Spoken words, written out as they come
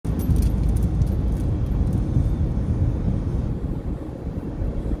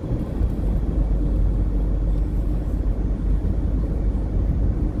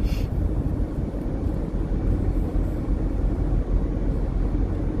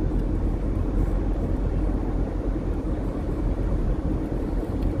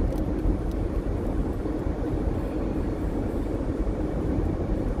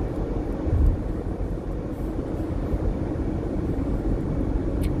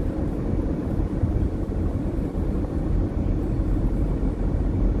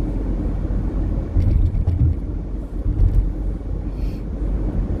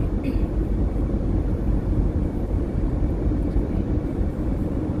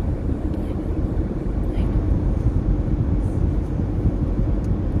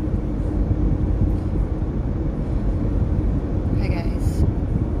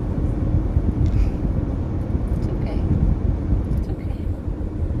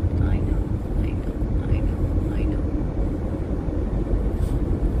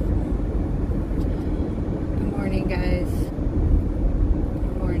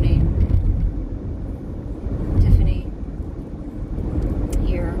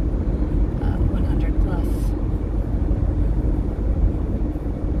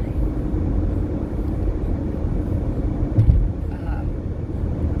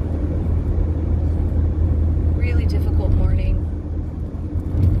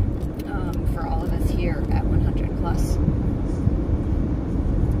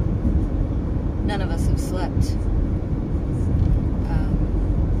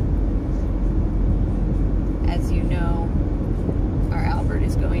as you know, our Albert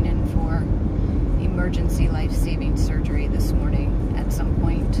is going in for emergency life-saving surgery this morning at some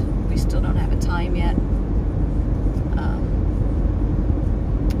point. We still don't have a time yet.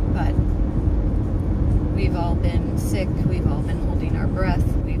 But we've all been sick, we've all been holding our breath,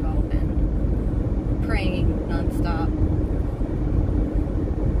 we've all been praying nonstop.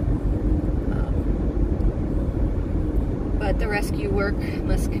 But the rescue work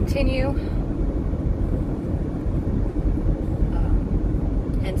must continue.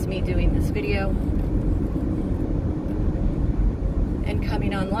 Hence me doing this video and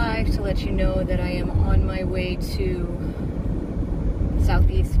coming on live to let you know that I am on my way to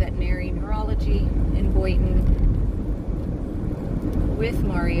Southeast Veterinary Neurology in Boynton with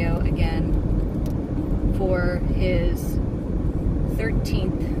Mario again for his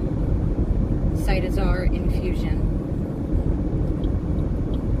 13th cytosarr infusion.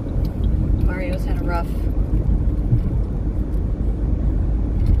 Mario's had a rough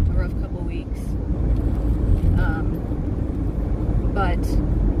couple weeks, but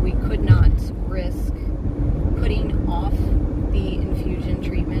we could not risk putting off the infusion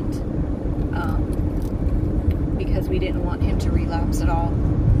treatment because we didn't want him to relapse at all.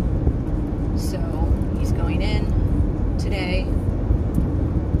 So he's going in today.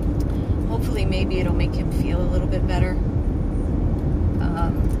 Hopefully maybe it'll make him feel a little bit better.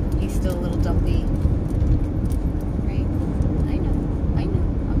 He's still a little dumpy. Right? I know.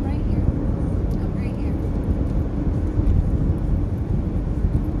 I'm right here.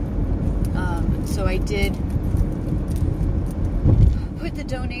 So I did put the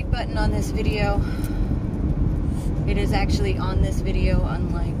donate button on this video. It is actually on this video,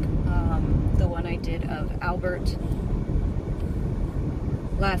 unlike the one I did of Albert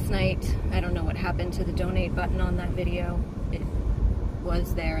last night. I don't know what happened to the donate button on that video. It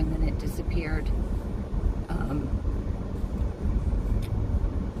was there and then it disappeared.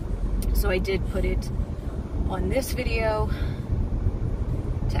 So I did put it on this video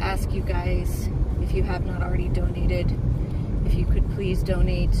to ask you guys, if you have not already donated, if you could please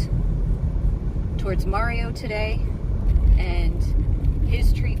donate towards Mario today and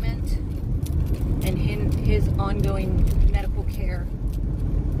his treatment and his ongoing medical care,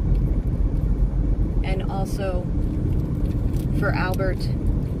 and also for Albert,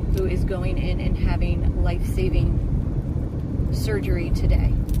 who is going in and having life-saving surgery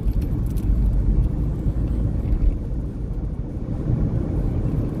today.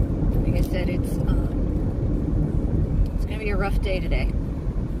 Like I said, it's going to be a rough day today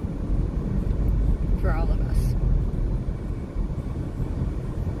for all of us.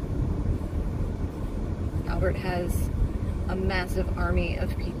 Albert has a massive army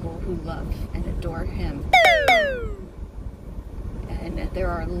of people who love and adore him. And there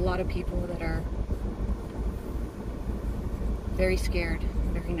are a lot of people that are very scared,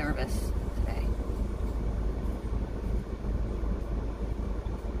 very nervous today.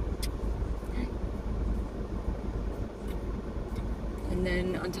 And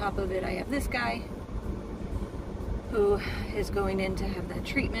then on top of it, I have this guy who is going in to have that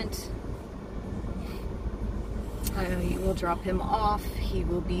treatment. You will drop him off. He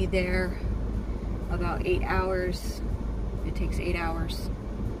will be there about 8 hours. It takes 8 hours.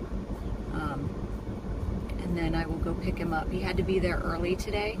 And then I will go pick him up. He had to be there early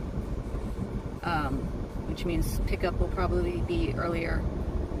today, which means pickup will probably be earlier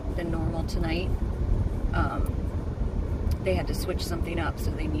than normal tonight. They had to switch something up,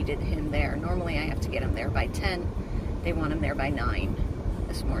 so they needed him there. Normally I have to get him there by 10. They want him there by 9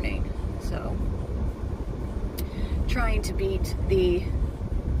 this morning. So trying to beat the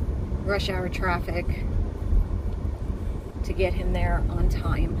rush hour traffic to get him there on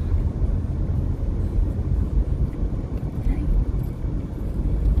time. Okay.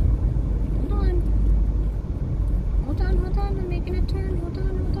 Hold on, I'm making a turn. Hold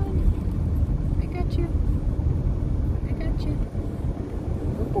on. I got you.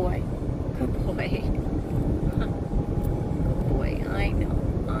 Good boy. Good boy. Good boy. I know,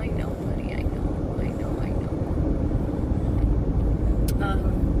 buddy. I know.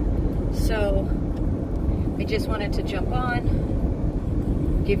 So I just wanted to jump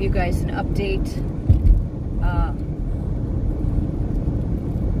on, give you guys an update,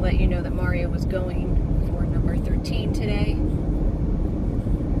 let you know that Mario was going for number 13 today,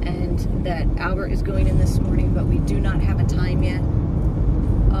 and that Albert is going in this morning, but we do not have a time yet.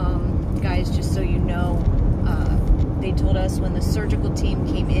 Guys, just so you know, they told us when the surgical team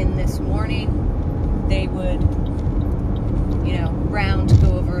came in this morning, they would, you know, round to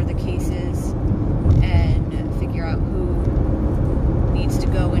go over the cases and figure out who needs to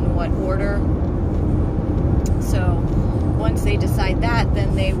go in what order. So once they decide that,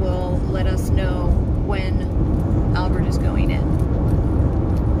 then they will let us know when Albert is going in.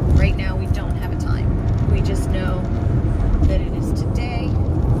 Right now we don't have a time. We just know that it is today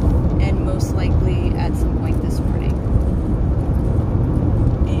and most likely at some point this morning.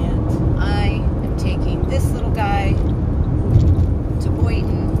 And I am taking this little guy to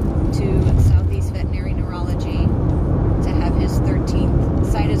Boynton to Southeast Veterinary Neurology to have his 13th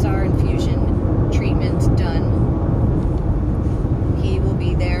cytosarr infusion treatment done. He will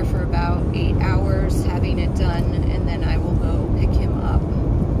be there for about 8 hours having it done, and then I will go pick him up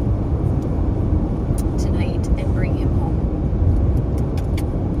tonight and bring him home.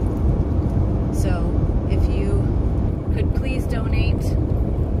 So if you could please donate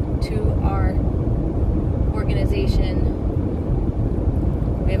to our organization.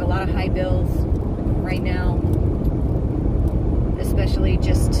 We have a lot of high bills right now, especially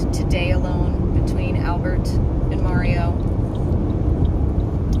just today alone between Albert and Mario.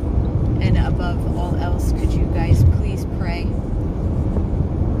 And above all else, could you guys please pray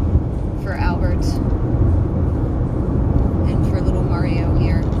for Albert